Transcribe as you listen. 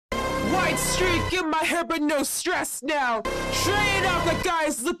White streak in my hair, but no stress now. Trade out the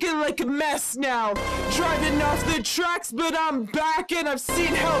guys looking like a mess now. Driving off the tracks, but I'm back and I've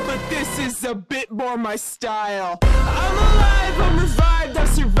seen hell, but this is a bit more my style. I'm alive, I'm revived, I've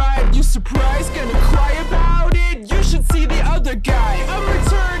survived. You surprised? Gonna cry about it? You should see the other guy. I'm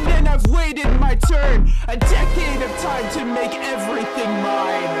returned and I've waited my turn. A decade of time to make everything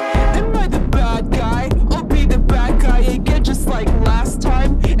mine. Am I the bad guy? I'll be the bad guy again, just like last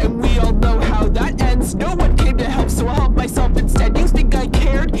time. And we all know how that ends. No one came to help, so I'll help myself instead. You think I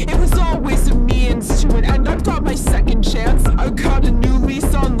cared? It was always a means to an end. I've got my second chance. I've got a new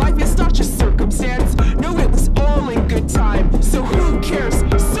lease on life. It's not just circumstance. No, it was all in good time. So who cares?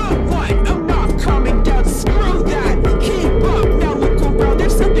 So what? I'm not coming down. Screw that. Keep up. Now look around.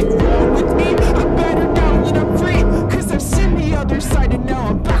 There's something wrong with me. I'm better now that I'm free. Cause I've seen the other side and now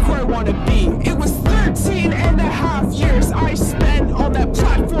I'm back where I wanna be. It was 13 and a half years I spent on that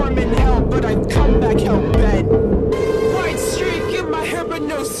platform in hell, but I've come back hell-bent. White streak in my hair, but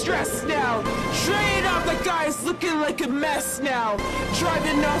no stress now. Trade off the guys looking like a mess now.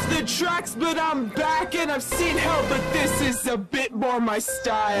 Driving off the tracks, but I'm back and I've seen hell, but this is a bit more my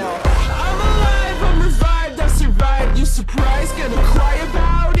style. I'm alive, I'm revived, I've survived. You surprised? Gonna cry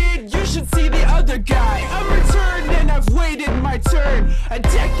about it? You should see the other guy. I'm returned and I've waited my turn. A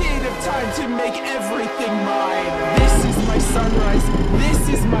decade of time to make everything mine. This is my sunrise,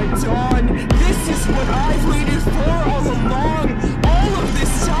 this is my dawn. This is what I've waited for all along. All of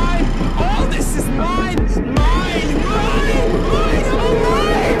this time, all this is mine. Mine,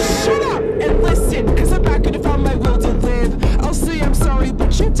 shut up and listen, cause I'm back and I found my will to live. I'll say I'm sorry,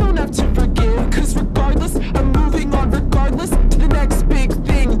 but you don't have to forgive. Cause regardless, I'm moving on regardless to the next big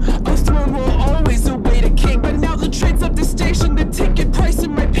thing. A throne will always await a king. But now the train's left the station, the ticket price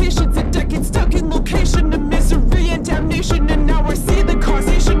and my patience. A decade stuck in location of misery and damnation. And now I see the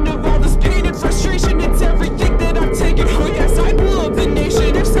causation of all this pain and frustration. It's everything that I've taken. Oh yes, I blew up the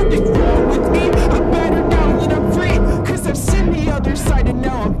nation. There's something wrong with me. I'm better now that I'm free. Cause I've seen the other side and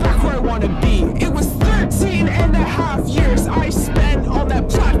now I'm back where I wanna be. It was 13 and a half years I spent on that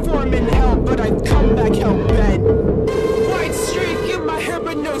platform in hell, but I've come back hell-bent. White streak in my hair,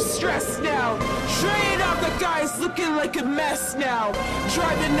 but no stress now. Trade off the guys looking like a mess now.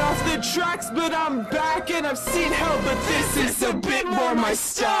 Driving off the tracks, but I'm back and I've seen hell, but this is a bit more my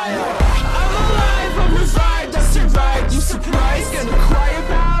style. I'm alive, I'm revived, I survived. You surprised? Gonna cry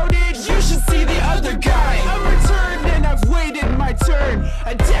about it? You should see the other guy. I'm returned and I've waited my turn.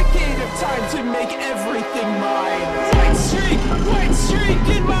 A decade of time to make everything mine. White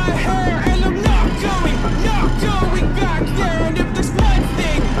streak